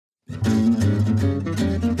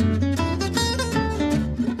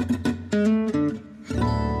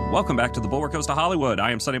Welcome back to The Bulwark Goes to Hollywood.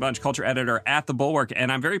 I am Sonny Bunch, culture editor at The Bulwark,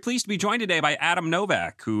 and I'm very pleased to be joined today by Adam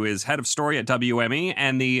Novak, who is head of story at WME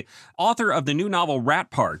and the author of the new novel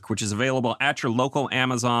Rat Park, which is available at your local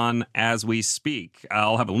Amazon as we speak.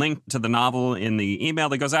 I'll have a link to the novel in the email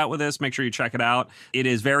that goes out with this. Make sure you check it out. It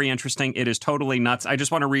is very interesting. It is totally nuts. I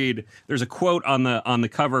just want to read, there's a quote on the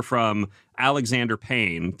cover from Alexander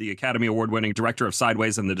Payne, the Academy Award-winning director of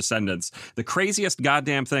Sideways and The Descendants. The craziest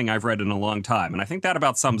goddamn thing I've read in a long time. And I think that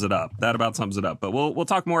about sums it up. But we'll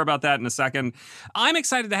talk more about that in a second. I'm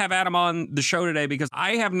excited to have Adam on the show today because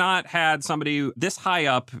I have not had somebody this high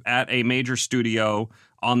up at a major studio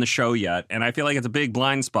on the show yet. And I feel like it's a big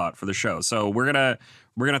blind spot for the show. So we're going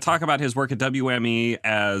to talk about his work at WME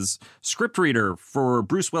as script reader for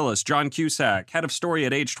Bruce Willis, John Cusack, head of story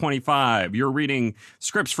at age 25. You're reading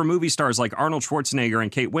scripts for movie stars like Arnold Schwarzenegger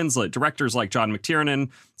and Kate Winslet, directors like John McTiernan,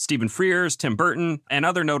 Stephen Frears, Tim Burton, and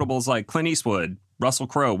other notables like Clint Eastwood, Russell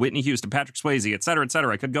Crowe, Whitney Houston, Patrick Swayze, et cetera, et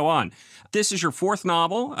cetera. I could go on. This is your fourth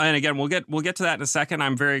novel. And again, we'll get to that in a second.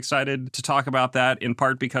 I'm very excited to talk about that, in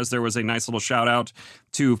part because there was a nice little shout out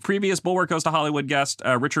to previous Bulwark Goes to Hollywood guest,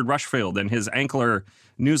 Richard Rushfield, and his Ankler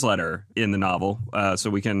newsletter in the novel.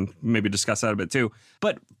 So we can maybe discuss that a bit too.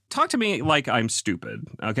 But talk to me like I'm stupid.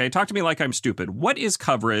 Okay. Talk to me like I'm stupid. What is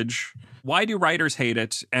coverage? Why do writers hate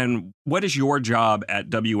it? And what is your job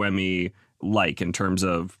at WME like in terms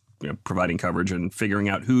of providing coverage and figuring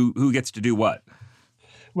out who gets to do what?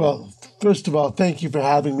 Well, first of all, thank you for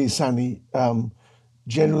having me, Sonny.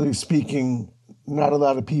 Generally speaking, not a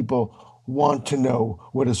lot of people want to know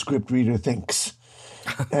what a script reader thinks.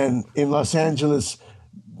 And in Los Angeles,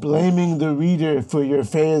 blaming the reader for your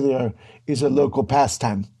failure is a local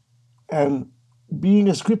pastime. And being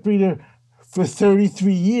a script reader for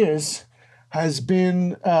 33 years has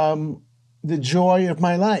been the joy of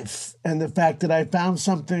my life, and the fact that I found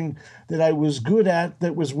something that I was good at,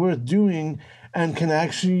 that was worth doing, and can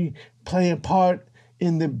actually play a part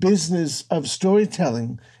in the business of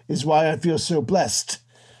storytelling is why I feel so blessed.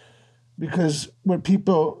 Because what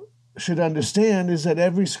people should understand is that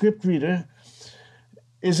every script reader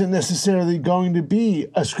isn't necessarily going to be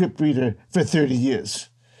a script reader for 30 years.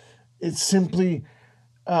 It's simply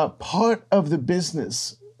part of the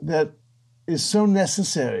business that is so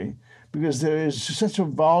necessary, because there is such a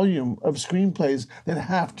volume of screenplays that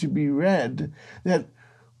have to be read, that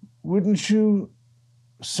wouldn't you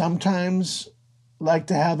sometimes like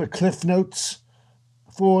to have a Cliff Notes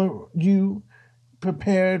for you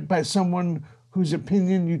prepared by someone whose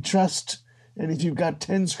opinion you trust? And if you've got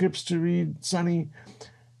 10 scripts to read, Sonny,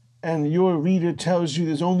 and your reader tells you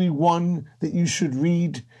there's only one that you should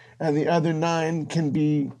read and the other 9 can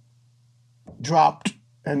be dropped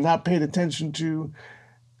and not paid attention to,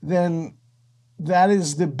 then that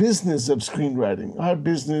is the business of screenwriting. Our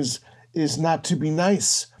business is not to be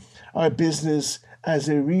nice. Our business as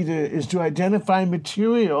a reader is to identify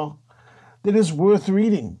material that is worth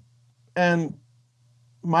reading. And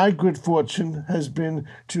my good fortune has been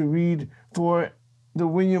to read for the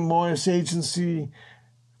William Morris Agency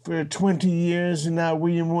for 20 years, and now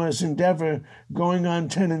William Morris Endeavor going on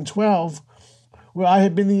 10 and 12, where I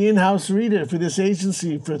have been the in-house reader for this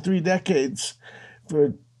agency for 3 decades,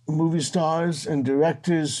 for movie stars and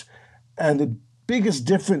directors. And the biggest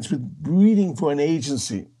difference with reading for an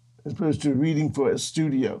agency as opposed to reading for a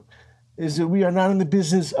studio is that we are not in the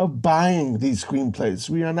business of buying these screenplays.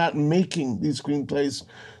 We are not making these screenplays.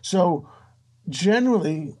 So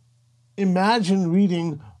generally, imagine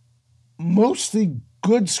reading mostly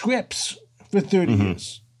good scripts for 30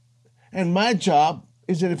 years. And my job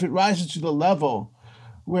is that if it rises to the level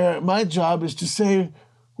where my job is to say,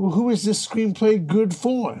 well, who is this screenplay good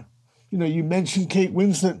for? You mentioned Kate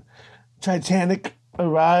Winslet. Titanic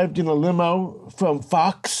arrived in a limo from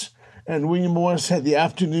Fox, and William Morris had the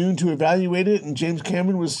afternoon to evaluate it, and James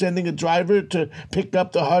Cameron was sending a driver to pick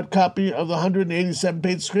up the hard copy of the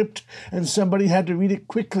 187-page script, and somebody had to read it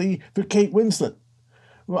quickly for Kate Winslet.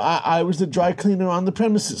 Well, I was the dry cleaner on the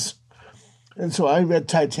premises. And so I read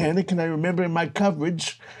Titanic, and I remember in my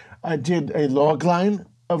coverage, I did a log line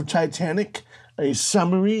of Titanic, a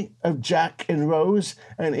summary of Jack and Rose,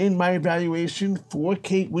 and in my evaluation for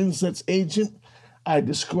Kate Winslet's agent, I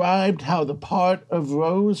described how the part of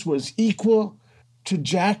Rose was equal to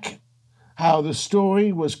Jack, how the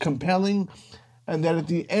story was compelling, and that at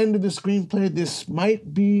the end of the screenplay, this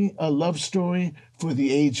might be a love story for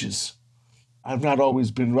the ages. I've not always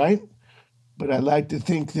been right, but I like to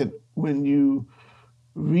think that when you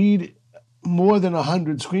read more than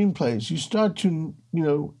 100 screenplays, you start to,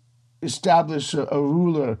 establish a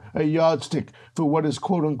ruler, a yardstick for what is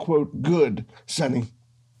quote unquote good, Sonny.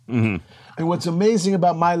 Mm-hmm. And what's amazing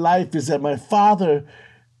about my life is that my father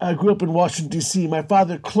I grew up in Washington, D.C. My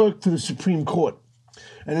father clerked for the Supreme Court.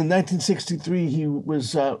 And in 1963, he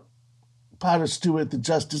was Potter Stewart, the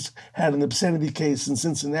justice, had an obscenity case in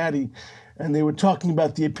Cincinnati. And they were talking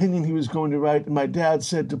about the opinion he was going to write. And my dad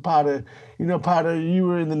said to Potter, you know, Potter, you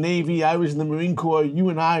were in the Navy, I was in the Marine Corps. You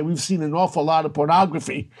and I, we've seen an awful lot of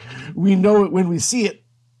pornography. We know it when we see it.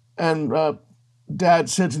 And Dad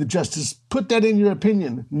said to the justice, put that in your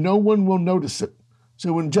opinion. No one will notice it.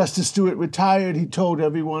 So when Justice Stewart retired, he told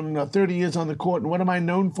everyone, 30 years on the court, and what am I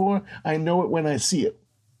known for? I know it when I see it.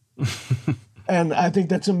 And I think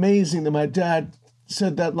that's amazing that my dad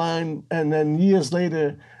said that line. And then years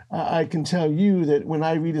later, I can tell you that when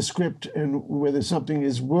I read a script and whether something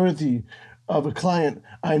is worthy of a client,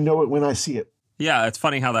 I know it when I see it. Yeah, it's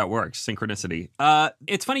funny how that works, synchronicity.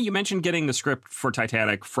 It's funny you mentioned getting the script for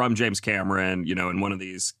Titanic from James Cameron, you know, in one of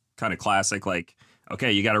these kind of classic, like,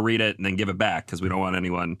 okay, you got to read it and then give it back because we don't want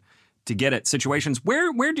anyone to get it situations.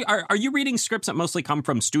 Are you reading scripts that mostly come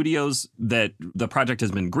from studios that the project has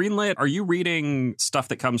been greenlit? Are you reading stuff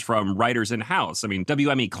that comes from writers in-house? I mean,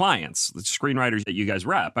 WME clients, the screenwriters that you guys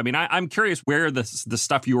rep. I mean, I'm curious where the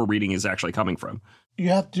stuff you are reading is actually coming from. You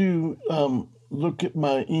have to look at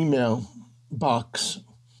my email box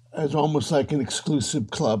as almost like an exclusive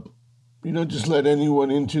club. You don't just let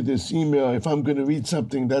anyone into this email. If I'm going to read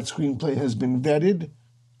something, that screenplay has been vetted,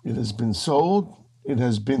 it has been sold, it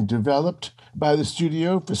has been developed by the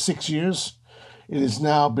studio for 6 years. It has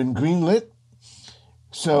now been greenlit.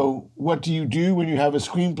 So what do you do when you have a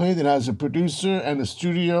screenplay that has a producer and a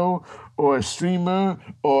studio or a streamer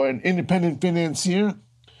or an independent financier?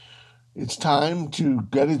 It's time to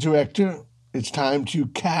get a director. It's time to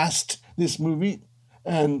cast this movie.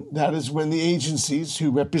 And that is when the agencies who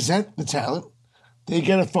represent the talent, they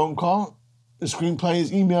get a phone call. The screenplay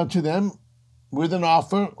is emailed to them with an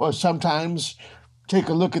offer, or sometimes take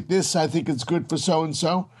a look at this. I think it's good for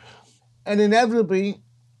so-and-so. And inevitably,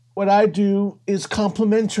 what I do is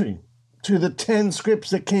complementary to the 10 scripts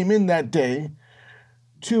that came in that day,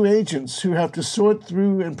 2 agents who have to sort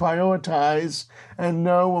through and prioritize and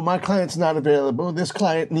know, well, my client's not available. This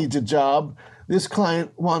client needs a job. This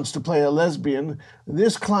client wants to play a lesbian.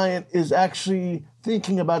 This client is actually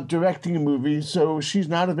thinking about directing a movie, so she's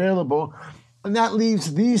not available. And that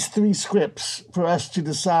leaves these 3 scripts for us to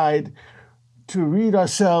decide to read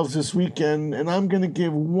ourselves this weekend. And I'm going to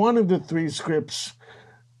give one of the 3 scripts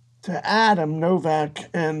to Adam Novak.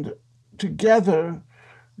 And together,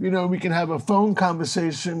 you know, we can have a phone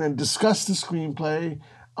conversation and discuss the screenplay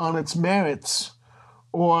on its merits.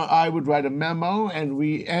 Or I would write a memo and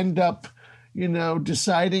we end up, you know,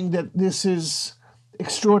 deciding that this is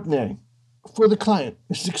extraordinary for the client.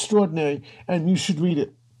 It's extraordinary and you should read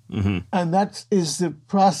it. Mm-hmm. And that is the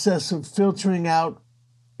process of filtering out,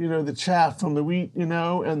 you know, the chaff from the wheat, you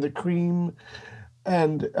know, and the cream.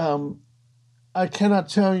 And I cannot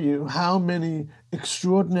tell you how many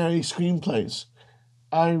extraordinary screenplays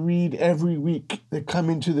I read every week that come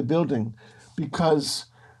into the building because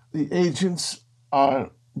the agents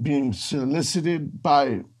are being solicited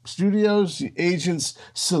by studios. The agents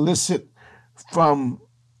solicit from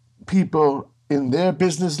people in their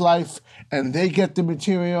business life and they get the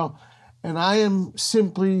material. And I am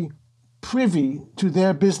simply privy to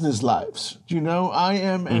their business lives. You know, I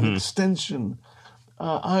am an extension.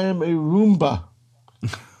 I am a Roomba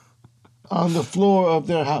on the floor of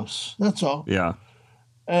their house. That's all. Yeah.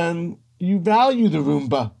 And you value the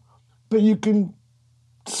Roomba, but you can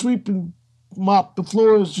sweep and mop the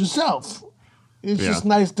floors yourself. It's just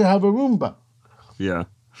nice to have a Roomba. Yeah.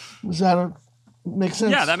 Does that make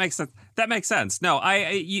sense? Yeah, that makes sense. That makes sense. No,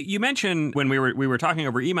 you mentioned when we were talking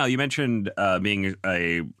over email, you mentioned being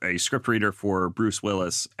a script reader for Bruce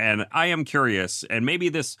Willis, and I am curious, and maybe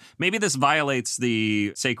this violates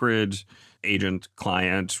the sacred agent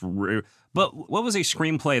client, but what was a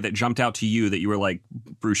screenplay that jumped out to you that you were like,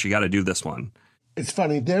 Bruce, you got to do this one? It's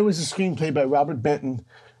funny. There was a screenplay by Robert Benton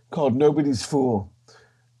called Nobody's Fool,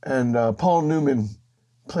 and Paul Newman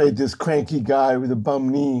played this cranky guy with a bum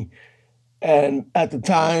knee. And at the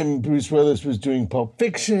time, Bruce Willis was doing Pulp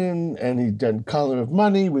Fiction, and he'd done Color of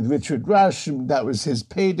Money with Richard Rush, and that was his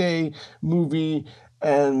payday movie.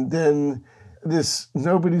 And then this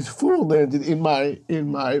Nobody's Fool landed in my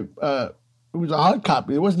it was a hard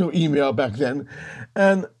copy. There was no email back then.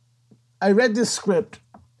 And I read this script,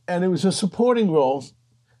 and it was a supporting role.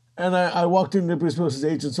 And I walked into Bruce Willis's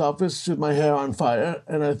agent's office with my hair on fire,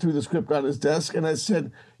 and I threw the script on his desk, and I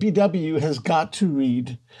said, BW has got to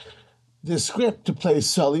read this script to play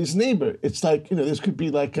Sully's neighbor. It's like, you know, this could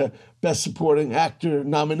be like a Best Supporting Actor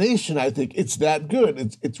nomination, I think. It's that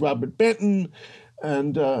good. It's Robert Benton.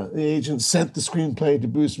 And the agent sent the screenplay to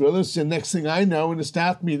Bruce Willis. And next thing I know, in a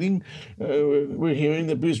staff meeting, we're hearing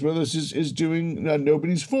that Bruce Willis is doing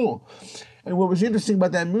Nobody's Fool. And what was interesting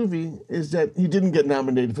about that movie is that he didn't get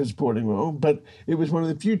nominated for supporting role, but it was one of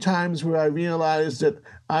the few times where I realized that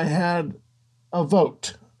I had a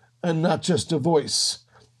vote and not just a voice.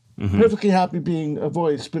 Perfectly happy being a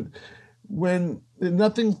voice, but when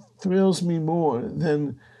nothing thrills me more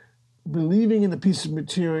than believing in a piece of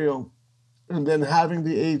material and then having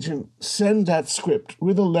the agent send that script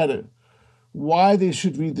with a letter, why they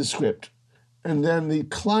should read the script. And then the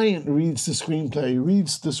client reads the screenplay,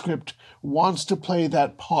 reads the script, wants to play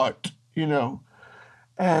that part,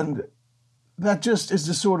 And that just is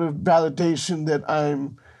the sort of validation that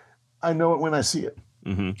I know it when I see it.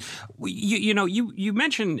 You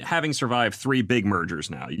mentioned having survived 3 big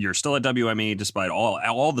mergers now. You're still at WME despite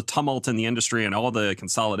all the tumult in the industry and all the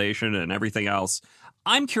consolidation and everything else.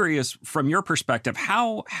 I'm curious, from your perspective,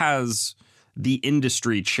 how has the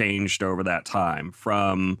industry changed over that time,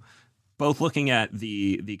 from both looking at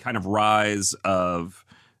the kind of rise of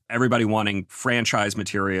everybody wanting franchise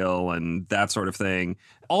material and that sort of thing,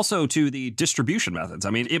 also to the distribution methods? I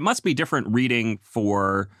mean, it must be different reading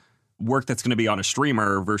for work that's going to be on a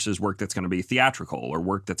streamer versus work that's going to be theatrical or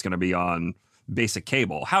work that's going to be on basic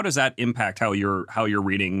cable. How does that impact how you're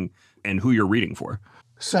reading and who you're reading for?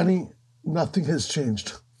 Sonny, nothing has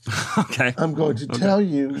changed. Okay. I'm going to tell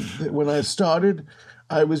you that when I started,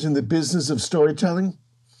 I was in the business of storytelling.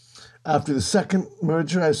 After the second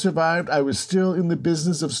merger I survived, I was still in the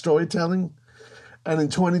business of storytelling. And in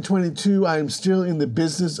 2022, I am still in the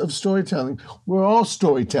business of storytelling. We're all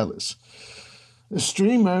storytellers. A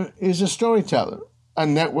streamer is a storyteller. A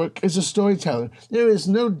network is a storyteller. There is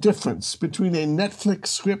no difference between a Netflix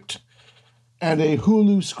script and a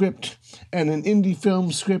Hulu script and an indie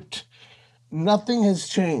film script. Nothing has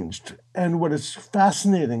changed. And what is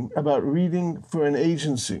fascinating about reading for an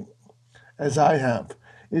agency, as I have,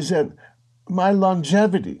 is that my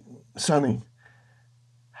longevity, Sonny,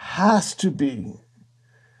 has to be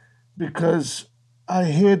because I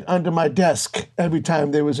hid under my desk every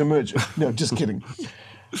time there was a merger. No, just kidding.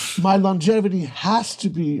 My longevity has to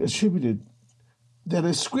be attributed that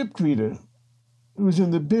a script reader who's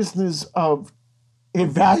in the business of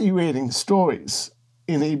evaluating stories,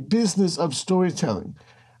 in a business of storytelling,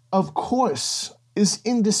 of course, is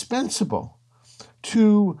indispensable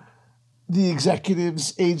to the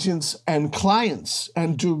executives, agents, and clients,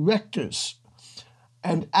 and directors,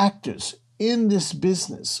 and actors in this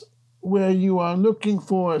business where you are looking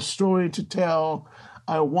for a story to tell.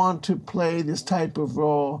 I want to play this type of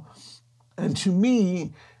role. And to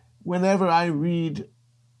me, whenever I read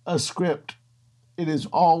a script, it is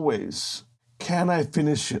always, can I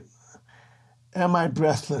finish it? Am I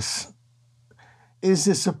breathless? Is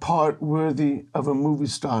this a part worthy of a movie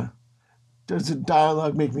star? Does the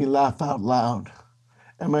dialogue make me laugh out loud?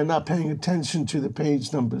 Am I not paying attention to the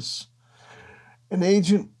page numbers? An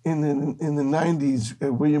agent in the 90s,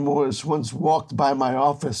 William Morris, once walked by my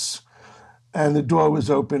office and the door was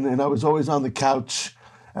open and I was always on the couch.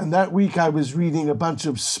 And that week I was reading a bunch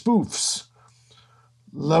of spoofs.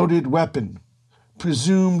 Loaded Weapon,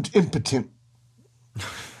 Presumed Impotent.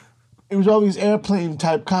 It was all these airplane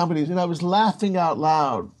type comedies and I was laughing out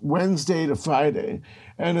loud Wednesday to Friday.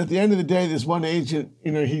 And at the end of the day, this one agent,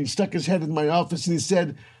 he stuck his head in my office and he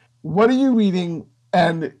said, "What are you reading?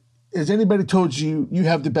 And has anybody told you you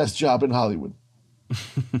have the best job in Hollywood?"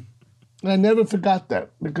 And I never forgot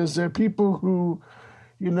that because there are people who,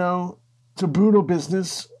 it's a brutal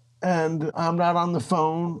business and I'm not on the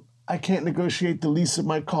phone. I can't negotiate the lease of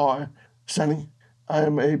my car, Sonny. I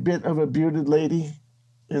am a bit of a bearded lady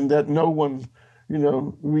in that no one,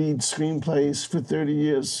 reads screenplays for 30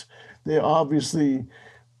 years. They obviously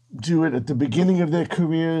do it at the beginning of their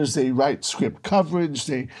careers. They write script coverage.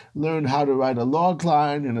 They learn how to write a log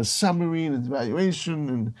line and a summary and an evaluation,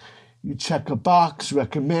 and you check a box,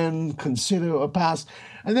 recommend, consider, or pass.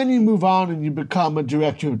 And then you move on and you become a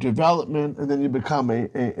director of development, and then you become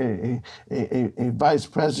a vice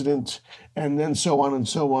president, and then so on and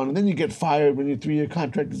so on. And then you get fired when your 3-year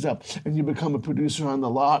contract is up, and you become a producer on the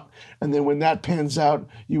lot. And then when that pans out,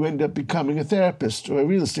 you end up becoming a therapist or a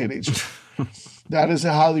real estate agent. That is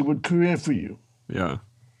a Hollywood career for you. Yeah.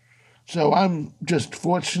 So I'm just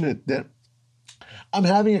fortunate that I'm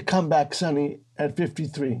having a comeback, Sonny, at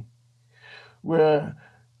 53, where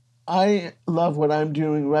I love what I'm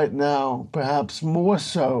doing right now, perhaps more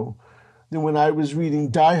so than when I was reading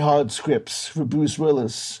Die Hard scripts for Bruce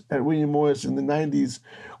Willis at William Morris in the 90s,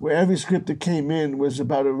 where every script that came in was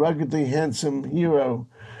about a ruggedly handsome hero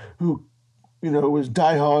who, was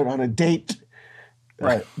die hard on a date,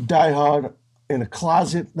 Right. die hard in a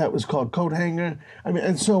closet that was called coat hanger. I mean,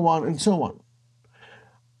 and so on and so on.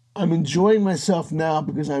 I'm enjoying myself now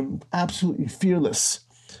because I'm absolutely fearless.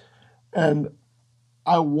 And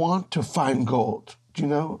I want to find gold. You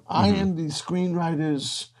know, I am the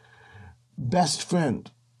screenwriter's best friend.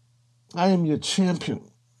 I am your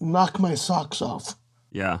champion. Knock my socks off.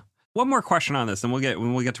 Yeah. One more question on this, and we'll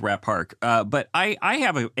get to Rat Park. But I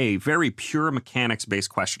have a very pure mechanics based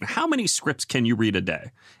question. How many scripts can you read a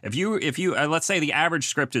day? If you let's say the average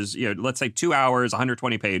script is, let's say 2 hours,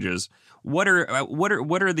 120 pages. What are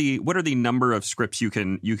the number of scripts you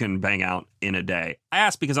can bang out in a day? I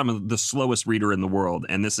ask because I'm the slowest reader in the world,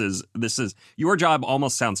 and this is your job.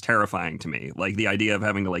 Almost sounds terrifying to me. Like the idea of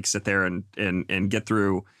having to like sit there and get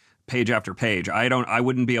through page after page. I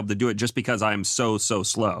wouldn't be able to do it just because I'm so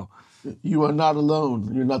slow. You are not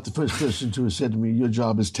alone. You're not the first person to have said to me, your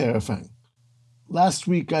job is terrifying. Last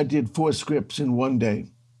week, I did 4 scripts in one day,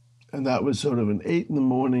 and that was sort of an 8 in the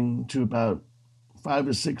morning to about 5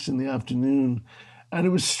 or 6 in the afternoon. And it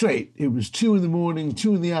was straight. It was 2 in the morning,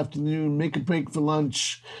 2 in the afternoon, make a break for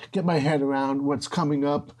lunch, get my head around what's coming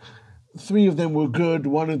up. 3 of them were good.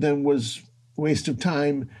 1 of them was waste of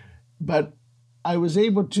time. But I was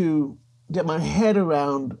able to get my head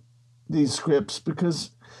around these scripts because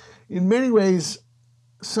in many ways,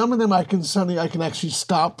 some of them I can actually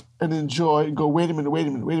stop and enjoy and go, wait a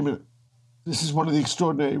minute. This is one of the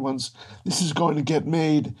extraordinary ones. This is going to get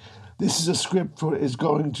made. This is a script is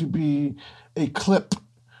going to be a clip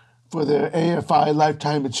for their AFI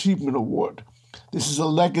Lifetime Achievement Award. This is a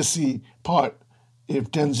legacy part if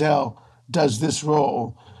Denzel does this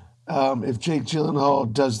role, if Jake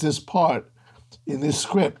Gyllenhaal does this part in this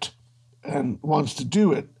script and wants to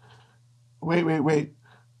do it. Wait.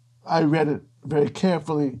 I read it very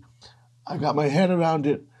carefully. I got my head around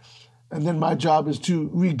it. And then my job is to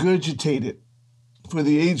regurgitate it for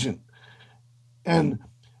the agent and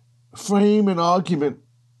frame an argument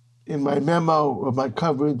in my memo or my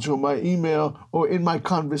coverage or my email or in my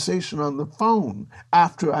conversation on the phone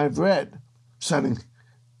after I've read something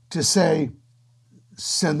to say,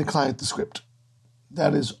 send the client the script.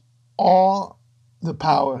 That is all the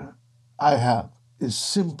power I have, is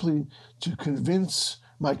simply to convince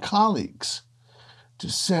my colleagues to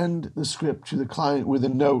send the script to the client with a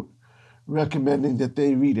note recommending that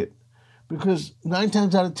they read it. Because 9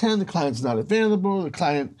 times out of 10, the client's not available, the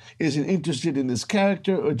client isn't interested in this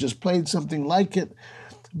character or just played something like it.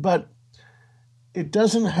 But it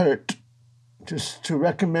doesn't hurt to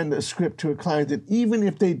recommend a script to a client that even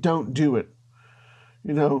if they don't do it,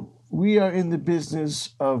 we are in the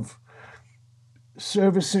business of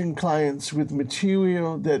servicing clients with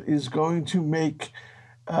material that is going to make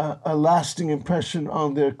a lasting impression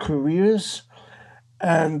on their careers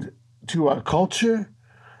and to our culture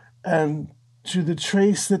and to the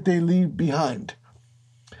trace that they leave behind.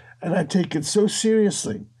 And I take it so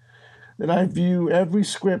seriously that I view every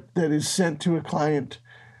script that is sent to a client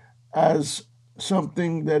as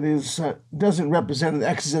something that doesn't represent an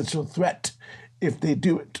existential threat if they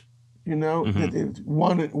do it. That it's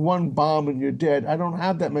one bomb and you're dead. I don't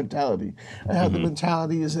have that mentality. I have the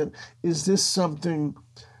mentality is this something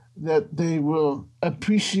that they will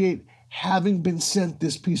appreciate having been sent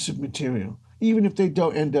this piece of material, even if they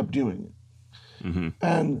don't end up doing it.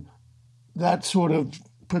 And that sort of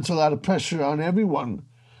puts a lot of pressure on everyone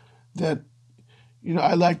that,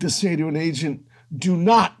 I like to say to an agent, do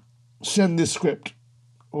not send this script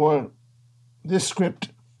or this script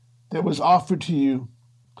that was offered to you.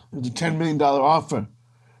 It's a $10 million offer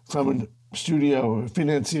from a studio or a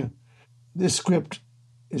financier. This script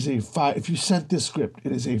is if you sent this script,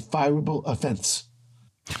 it is a fireable offense.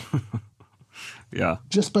 Yeah.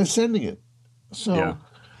 Just by sending it. So,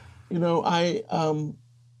 I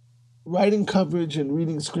writing coverage and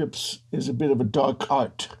reading scripts is a bit of a dark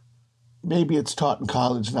art. Maybe it's taught in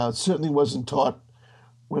college now. It certainly wasn't taught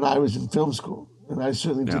when I was in film school. And I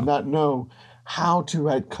certainly did not know how to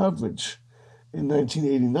write coverage in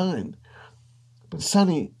 1989. But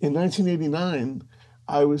Sonny, in 1989,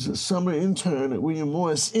 I was a summer intern at William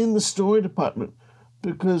Morris in the story department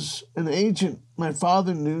because an agent my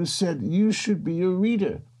father knew said, you should be a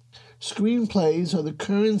reader. Screenplays are the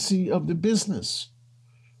currency of the business.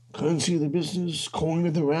 Currency of the business, coin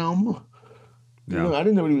of the realm. Yeah. I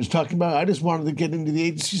didn't know what he was talking about. I just wanted to get into the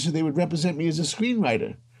agency so they would represent me as a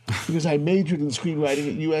screenwriter because I majored in screenwriting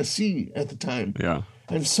at USC at the time. Yeah.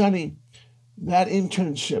 And Sonny, that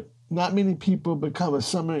internship, not many people become a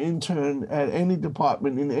summer intern at any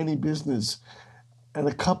department in any business and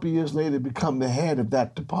a couple years later become the head of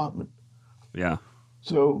that department. Yeah.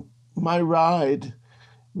 So my ride,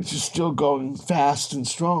 which is still going fast and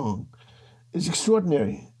strong, is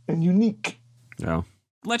extraordinary and unique. Yeah.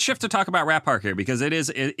 Let's shift to talk about Rat Park here, because it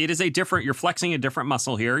is a different, you're flexing a different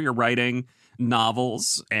muscle here. You're writing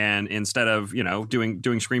novels, and instead of, doing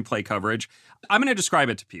screenplay coverage, I'm going to describe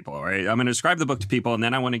it to people, all right? I'm going to describe the book to people, and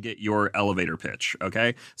then I want to get your elevator pitch,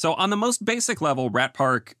 okay? So on the most basic level, Rat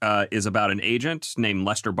Park is about an agent named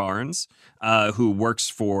Lester Barnes who works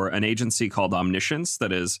for an agency called Omniscience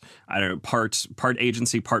that is, I don't know, part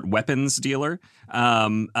agency, part weapons dealer.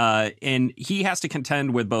 And he has to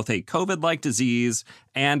contend with both a COVID-like disease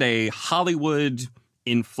and a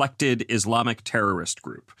Hollywood-inflected Islamic terrorist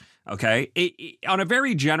group. Okay. On a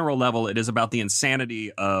very general level, it is about the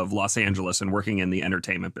insanity of Los Angeles and working in the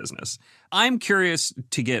entertainment business. I'm curious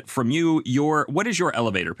to get from you what is your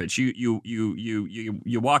elevator pitch? You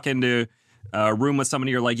walk into a room with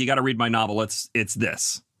somebody, you're like, you got to read my novel. It's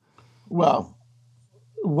this. Well,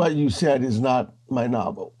 what you said is not my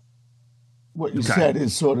novel. What you said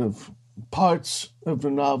is sort of parts of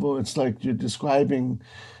the novel. It's like you're describing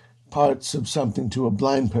parts of something to a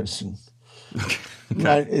blind person. Okay.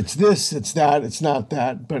 Right? It's this, it's that, it's not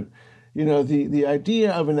that. But, the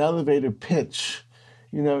idea of an elevator pitch,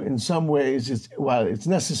 in some ways, it's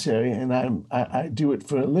necessary, and I do it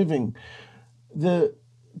for a living. The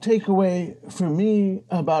takeaway for me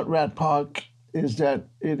about Rat Park is that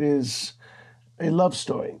it is a love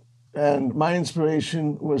story. And my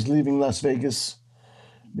inspiration was leaving Las Vegas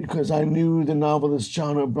because I knew the novelist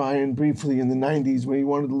John O'Brien briefly in the 90s when he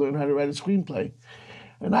wanted to learn how to write a screenplay.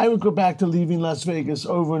 And I would go back to leaving Las Vegas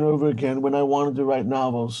over and over again when I wanted to write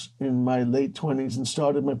novels in my late 20s and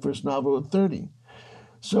started my first novel at 30.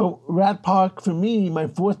 So Rat Park, for me, my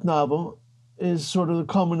fourth novel, is sort of the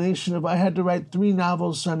culmination of I had to write 3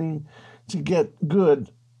 novels, Sonny, to get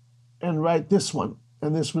good and write this one.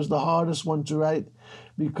 And this was the hardest one to write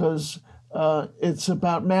because it's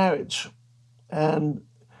about marriage. And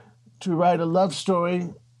to write a love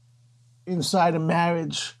story inside a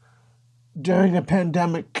marriage during a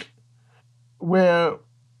pandemic where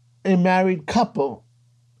a married couple,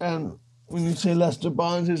 and when you say Lester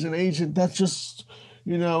Barnes is an agent, that's just,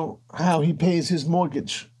 how he pays his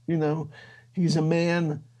mortgage. He's a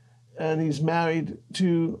man and he's married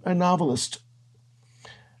to a novelist.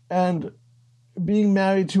 And being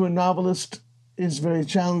married to a novelist is very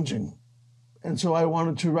challenging. And so I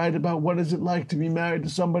wanted to write about what is it like to be married to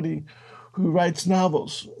somebody who writes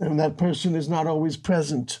novels, and that person is not always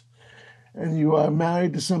present. And you are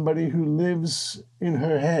married to somebody who lives in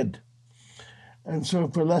her head. And so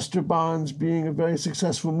for Lester Barnes, being a very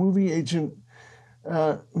successful movie agent,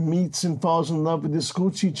 meets and falls in love with this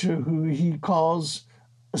school teacher who he calls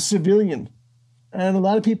a civilian. And a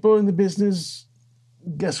lot of people in the business,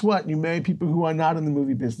 guess what? You marry people who are not in the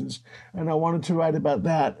movie business. And I wanted to write about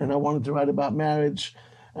that, and I wanted to write about marriage.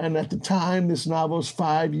 And at the time, this novel's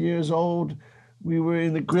 5 years old. We were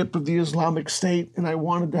in the grip of the Islamic State, and I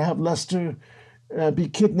wanted to have Lester be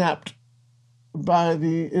kidnapped by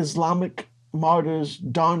the Islamic Martyrs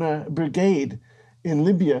Dana Brigade in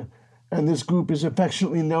Libya. And this group is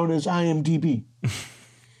affectionately known as IMDb.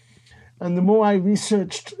 And the more I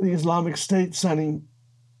researched the Islamic State, Sonny,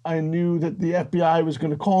 I knew that the FBI was going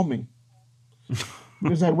to call me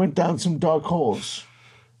because I went down some dark holes.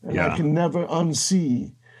 And I can never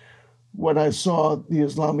unsee what I saw the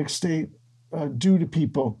Islamic State do to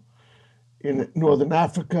people in Northern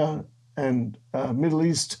Africa and Middle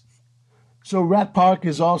East. So Rat Park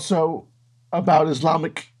is also about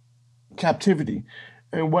Islamic captivity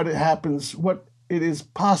and what it is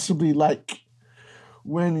possibly like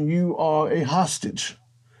when you are a hostage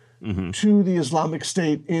to the Islamic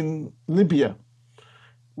State in Libya,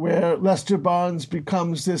 where Lester Barnes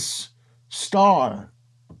becomes this star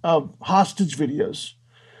of hostage videos.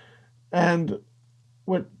 And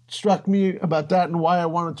what struck me about that and why I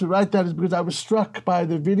wanted to write that is because I was struck by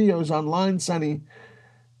the videos online, Sonny,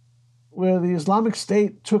 where the Islamic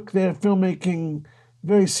State took their filmmaking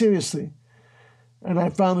very seriously. And I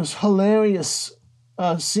found this hilarious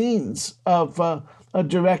scenes of a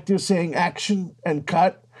director saying action and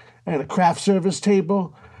cut and a craft service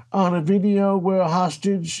table on a video where a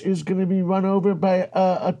hostage is going to be run over by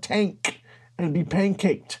a tank and be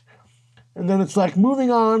pancaked. And then it's like,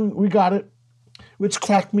 moving on, we got it, which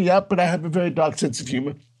cracked me up, but I have a very dark sense of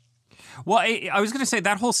humor. Well, I was going to say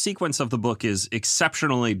that whole sequence of the book is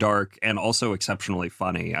exceptionally dark and also exceptionally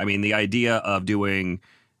funny. I mean, the idea of doing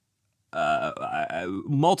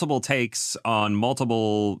multiple takes on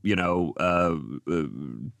multiple,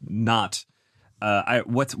 not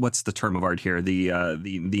what's the term of art here?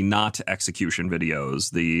 The not execution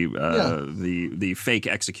videos, the fake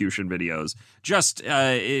execution videos. Just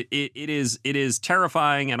it is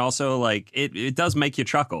terrifying, and also like it does make you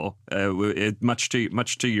chuckle, much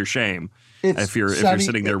to your shame. If you're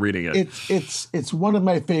sitting there reading it, it's one of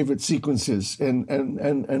my favorite sequences,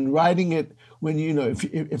 and writing it when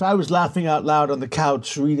if I was laughing out loud on the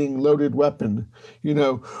couch reading Loaded Weapon,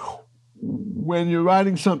 when you're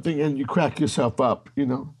writing something and you crack yourself up,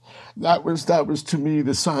 that was to me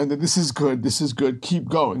the sign that this is good, keep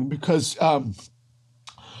going, because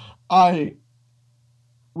I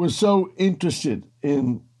was so interested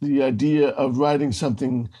in the idea of writing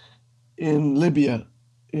something in Libya,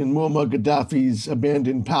 in Muammar Gaddafi's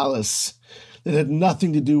abandoned palace, that had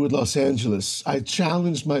nothing to do with Los Angeles. I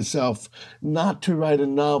challenged myself not to write a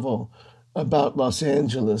novel about Los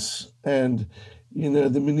Angeles and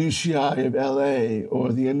the minutiae of LA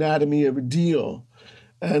or the anatomy of a deal.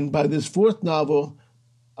 And by this fourth novel,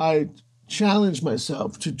 I challenged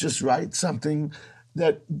myself to just write something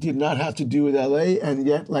that did not have to do with LA. And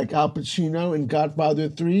yet, like Al Pacino in Godfather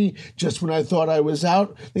 3, just when I thought I was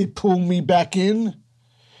out, they pulled me back in.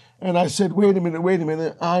 And I said, wait a minute,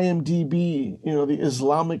 IMDb, the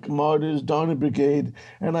Islamic Martyrs Donner Brigade.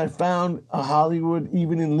 And I found a Hollywood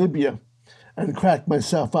even in Libya and cracked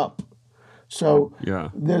myself up. So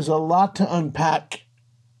there's a lot to unpack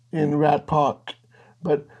in Rat Park,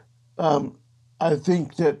 but I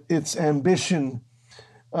think that its ambition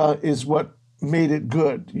is what made it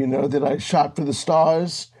good, that I shot for the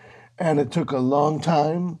stars, and it took a long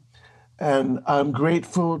time. And I'm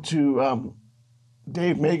grateful to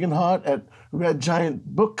Dave Meganhart at Red Giant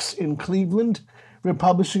Books in Cleveland for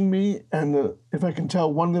publishing me. And if I can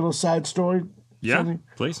tell one little side story. Yeah, something.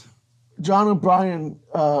 Please. John O'Brien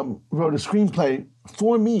wrote a screenplay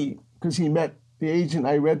for me because he met the agent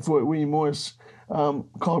I read for at William Morris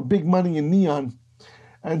called Big Money in Neon.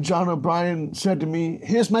 And John O'Brien said to me,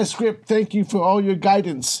 here's my script. Thank you for all your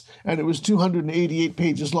guidance. And it was 288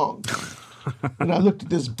 pages long. And I looked at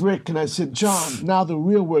this brick and I said, John, now the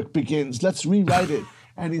real work begins. Let's rewrite it.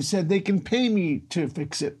 And he said, they can pay me to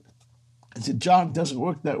fix it. I said, John, it doesn't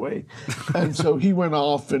work that way. And so he went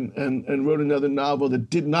off and wrote another novel that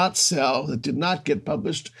did not sell, that did not get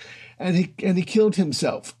published. And he killed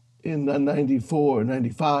himself in 94,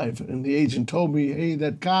 95. And the agent told me, hey,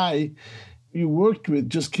 that guy you worked with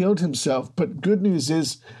just killed himself. But good news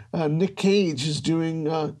is Nick Cage is doing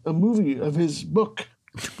a movie of his book,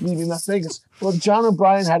 Leaving Las Vegas. Well, John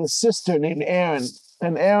O'Brien had a sister named Erin.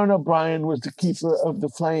 And Erin O'Brien was the keeper of the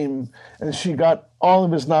flame, and she got all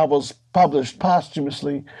of his novels published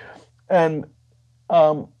posthumously. And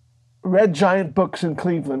Red Giant Books in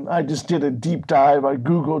Cleveland, I just did a deep dive. I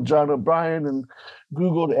Googled John O'Brien and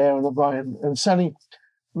Googled Erin O'Brien. And Sonny,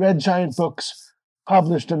 Red Giant Books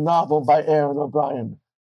published a novel by Erin O'Brien.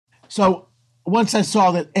 So once I saw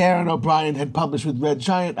that Erin O'Brien had published with Red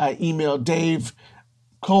Giant, I emailed Dave,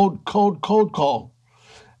 cold call.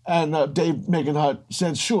 And Dave Meganhart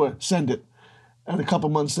said, sure, send it. And a couple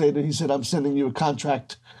months later, he said, I'm sending you a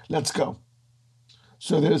contract. Let's go.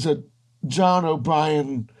 So there's a John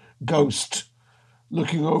O'Brien ghost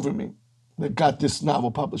looking over me that got this novel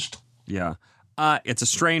published. Yeah. It's a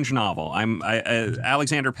strange novel.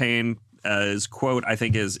 Alexander Payne's quote, I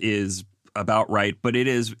think, is about right. But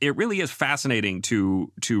it really is fascinating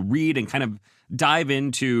to read and kind of dive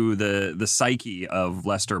into the psyche of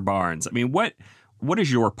Lester Barnes. I mean, what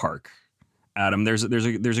is your park, Adam? There's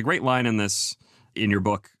a great line in your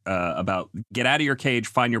book about get out of your cage,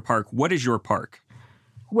 find your park. What is your park?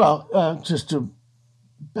 Well, just to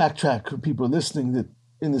backtrack for people listening, that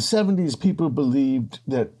in the 70s, people believed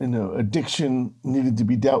that addiction needed to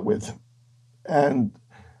be dealt with, and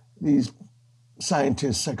these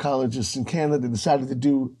scientists, psychologists in Canada decided to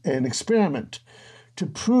do an experiment to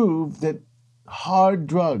prove that hard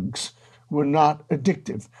drugs were not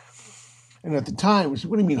addictive. And at the time, we said,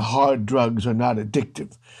 what do you mean hard drugs are not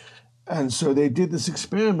addictive? And so they did this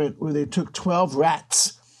experiment where they took 12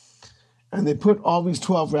 rats and they put all these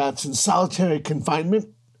 12 rats in solitary confinement,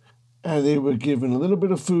 and they were given a little bit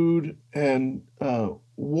of food and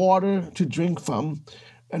water to drink from,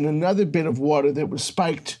 and another bit of water that was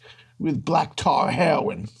spiked with black tar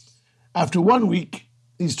heroin. After 1 week,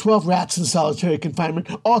 these 12 rats in solitary confinement,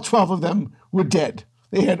 all 12 of them were dead.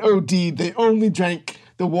 They had OD'd. They only drank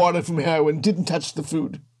the water from heroin, didn't touch the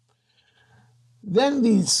food. Then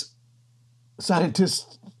these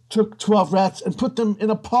scientists took 12 rats and put them in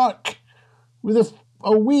a park with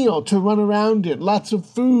a wheel to run around in, lots of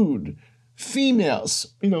food,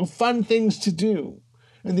 females, fun things to do.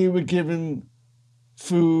 And they were given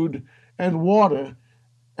food and water.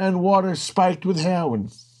 and water spiked with heroin.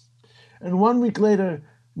 And 1 week later,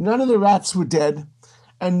 none of the rats were dead,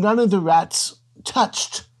 and none of the rats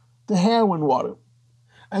touched the heroin water.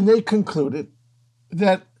 And they concluded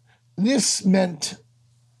that this meant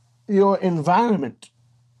your environment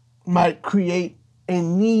might create a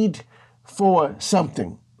need for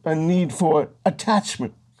something, a need for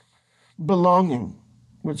attachment, belonging,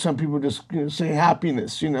 which some people just say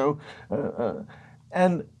happiness,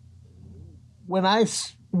 And when I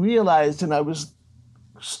realized, and I was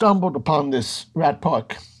stumbled upon this Rat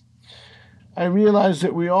Park, I realized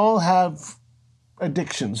that we all have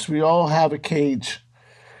addictions. We all have a cage.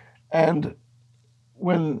 And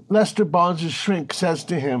when Lester Barnes' shrink says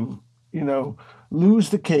to him, lose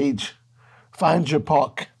the cage, find your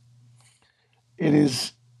park, it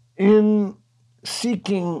is in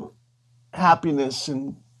seeking happiness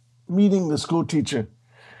and meeting the school teacher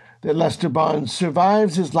that Lester Barnes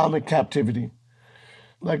survives Islamic captivity,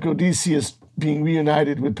 like Odysseus being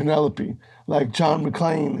reunited with Penelope, like John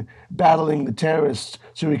McClane battling the terrorists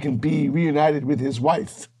so he can be reunited with his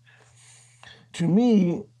wife. To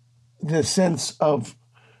me, the sense of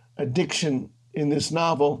addiction in this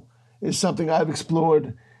novel is something I've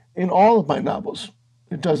explored in all of my novels.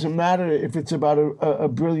 It doesn't matter if it's about a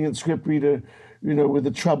brilliant scriptreader, with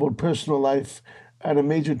a troubled personal life at a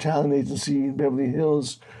major talent agency in Beverly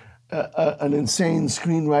Hills, an insane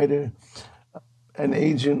screenwriter, an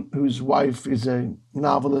agent whose wife is a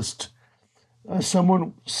novelist.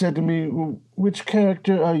 Someone said to me, "Which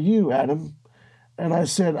character are you, Adam?" And I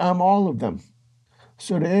said, "I'm all of them."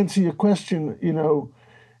 So to answer your question,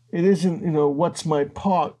 it isn't, what's my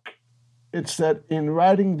park? It's that in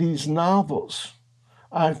writing these novels,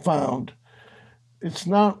 I found it's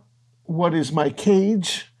not what is my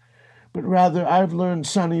cage, but rather I've learned,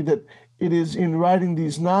 Sonny, that it is in writing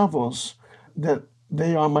these novels that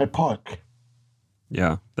they are my park.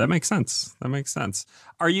 Yeah, that makes sense.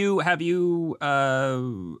 Have you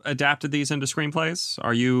adapted these into screenplays?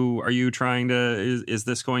 Are you trying to, is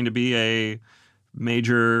this going to be a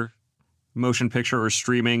major motion picture or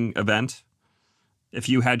streaming event if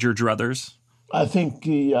you had your druthers? I think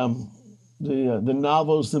the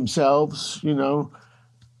novels themselves,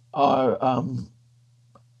 are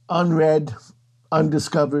unread,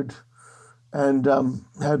 undiscovered, and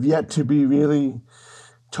have yet to be really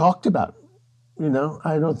talked about.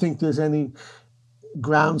 I don't think there's any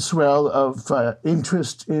groundswell of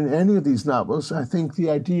interest in any of these novels. I think the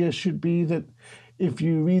idea should be that if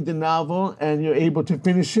you read the novel and you're able to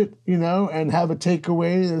finish it, and have a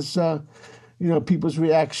takeaway as, people's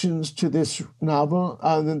reactions to this novel,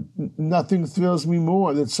 then nothing thrills me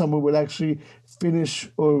more that someone would actually finish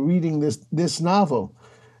or reading this novel.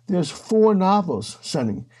 There's 4 novels,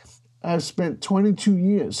 Sonny. I've spent 22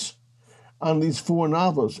 years on these 4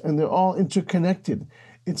 novels, and they're all interconnected.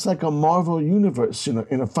 It's like a Marvel universe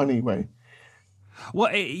in a funny way.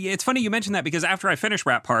 Well, it's funny you mentioned that, because after I finished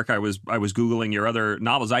Rat Park, I was Googling your other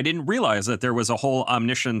novels. I didn't realize that there was a whole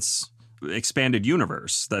Omniscience expanded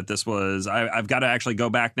universe, that this was, I've got to actually go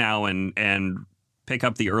back now and pick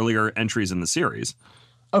up the earlier entries in the series.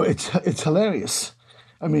 Oh, it's hilarious.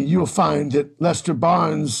 I mean, you'll find that Lester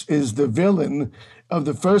Barnes is the villain of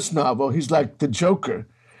the first novel. He's like the Joker.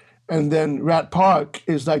 And then Rat Park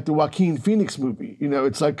is like the Joaquin Phoenix movie.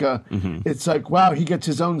 It's like it's like, wow, he gets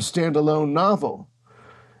his own standalone novel.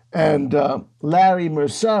 And Larry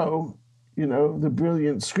Merceau, the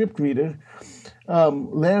brilliant scriptreader,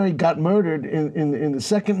 Larry got murdered in the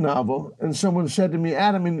second novel, and someone said to me,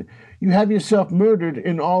 "Adam, you have yourself murdered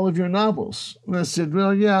in all of your novels." And I said,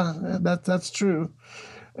 "Well, yeah, that's true."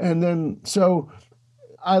 And then, so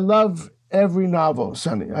I love every novel,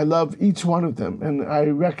 Sonny. I love each one of them, and I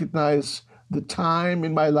recognize the time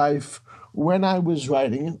in my life when I was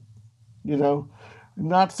writing it.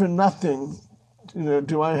 Not for nothing,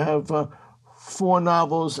 do I have 4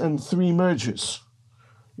 novels and 3 mergers.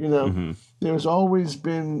 There's always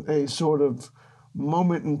been a sort of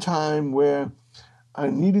moment in time where I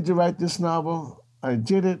needed to write this novel. I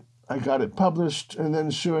did it. I got it published, and then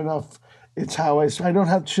sure enough, it's how I don't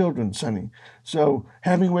have children, Sonny. So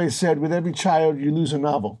Hemingway said, with every child, you lose a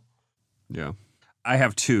novel. Yeah. I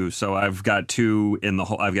have 2, so I've got 2 in the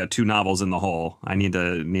hole. I've got 2 novels in the hole. I need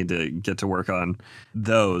to get to work on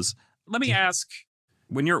those. Let me ask,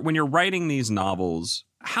 when you're writing these novels,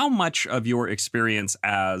 how much of your experience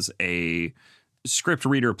as a script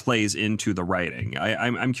reader plays into the writing?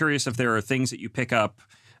 I'm curious if there are things that you pick up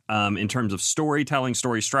in terms of storytelling,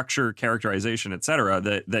 story structure, characterization, etc.,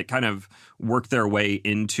 that kind of work their way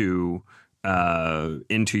into your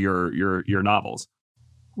novels.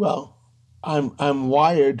 Well, I'm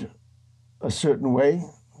wired a certain way,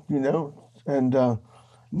 and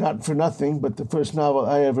not for nothing, but the first novel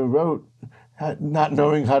I ever wrote, not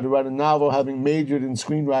knowing how to write a novel, having majored in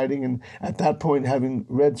screenwriting, and at that point having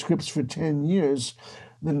read scripts for 10 years,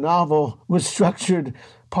 the novel was structured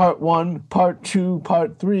part 1, part 2,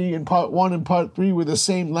 part 3, and part 1 and part 3 were the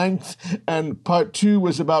same length, and part 2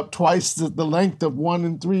 was about twice the length of 1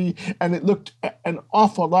 and 3, and it looked an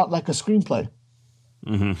awful lot like a screenplay.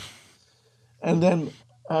 Mm-hmm. And then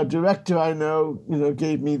a director I know,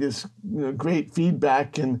 gave me this, great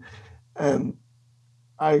feedback, and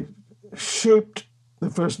I shaped the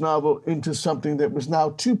first novel into something that was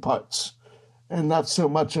now 2 parts, and not so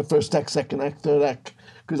much a first act, second act, third act,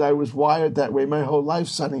 because I was wired that way my whole life,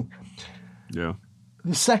 Sonny. Yeah.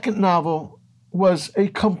 The second novel was a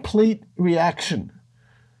complete reaction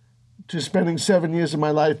to spending 7 years of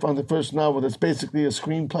my life on the first novel that's basically a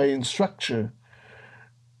screenplay in structure,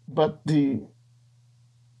 but the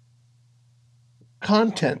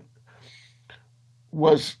content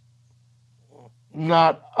was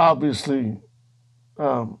not obviously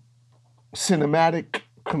cinematic,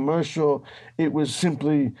 commercial. It was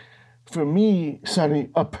simply, for me, Sonny,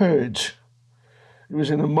 a purge. It was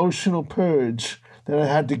an emotional purge that I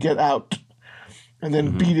had to get out and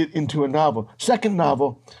then beat it into a novel. Second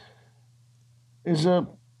novel is a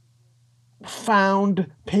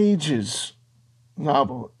found pages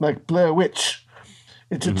novel, like Blair Witch.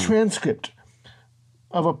 It's a transcript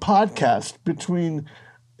of a podcast between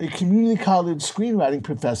a community college screenwriting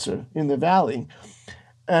professor in the Valley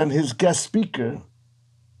and his guest speaker,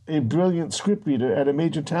 a brilliant scriptreader at a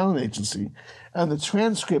major talent agency. And the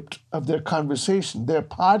transcript of their conversation, their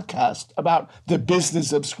podcast about the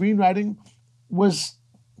business of screenwriting, was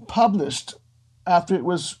published after it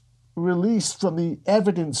was released from the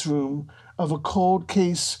evidence room of a cold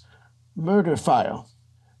case murder file.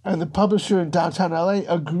 And the publisher in downtown LA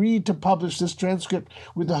agreed to publish this transcript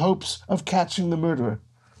with the hopes of catching the murderer.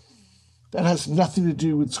 That has nothing to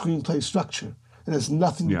do with screenplay structure. It has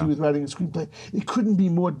nothing to do with writing a screenplay. It couldn't be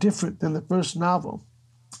more different than the first novel.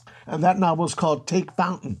 And that novel is called Take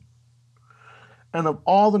Fountain. And of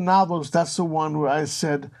all the novels, that's the one where I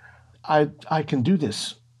said, I can do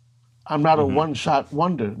this. I'm not a one-shot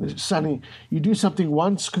wonder. Sonny, you do something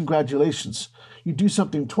once, congratulations. You do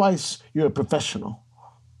something twice, you're a professional.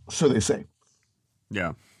 So they say.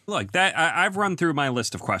 Yeah. Look, that I've run through my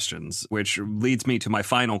list of questions, which leads me to my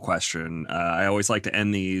final question. I always like to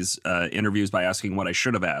end these interviews by asking what I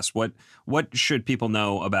should have asked. What should people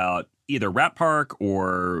know about either Rat Park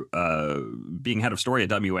or being head of story at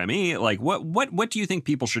WME? Like, what do you think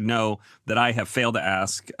people should know that I have failed to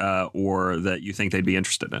ask or that you think they'd be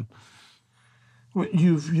interested in? Well,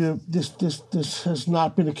 this has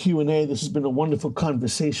not been a Q&A. This has been a wonderful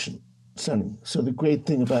conversation, Sonny. So the great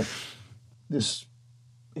thing about this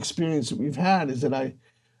experience that we've had is that I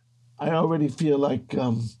already feel like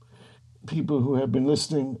people who have been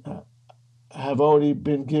listening have already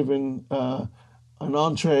been given an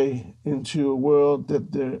entree into a world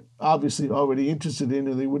that they're obviously already interested in,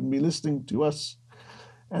 or they wouldn't be listening to us.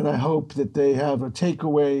 And I hope that they have a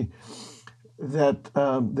takeaway that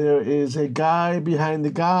there is a guy behind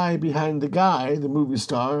the guy behind the guy, the movie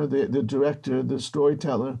star, the director, the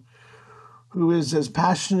storyteller, who is as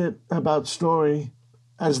passionate about story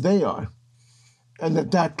as they are, and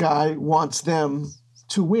that guy wants them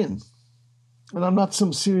to win. And I'm not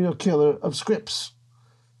some serial killer of scripts.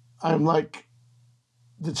 I'm like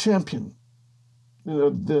the champion,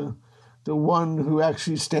 the one who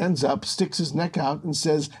actually stands up, sticks his neck out, and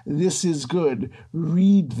says, "This is good.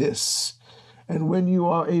 Read this." And when you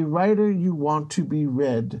are a writer, you want to be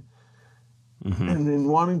read. And in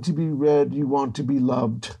wanting to be read, you want to be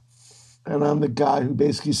loved. And I'm the guy who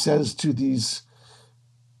basically says to these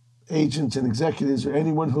agents and executives or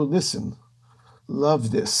anyone who'll listen,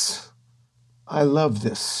 love this. I love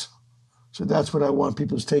this. So that's what I want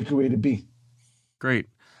people's takeaway to be. Great.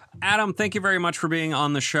 Adam, thank you very much for being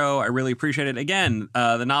on the show. I really appreciate it. Again,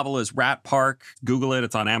 the novel is Rat Park. Google it.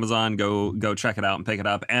 It's on Amazon. Go check it out and pick it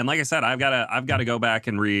up. And like I said, I've got to go back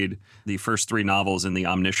and read the first 3 novels in the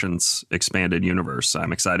Omniscience expanded universe.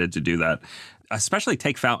 I'm excited to do that, especially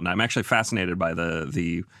Take Fountain. I'm actually fascinated by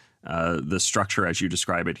the structure as you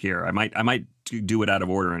describe it here. I might do it out of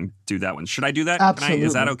order and do that one. Should I do that? Absolutely.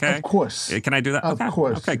 Is that okay? Of course. Can I do that? Of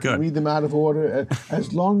course. Okay, good. Read them out of order.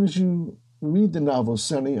 As long as you read the novels,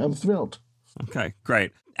 Sonny, I'm thrilled. Okay,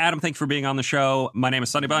 great. Adam, thanks for being on the show. My name is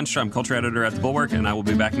Sonny Bunch. I'm culture editor at The Bulwark, and I will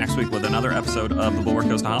be back next week with another episode of The Bulwark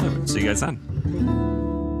Goes to Hollywood. See you guys then.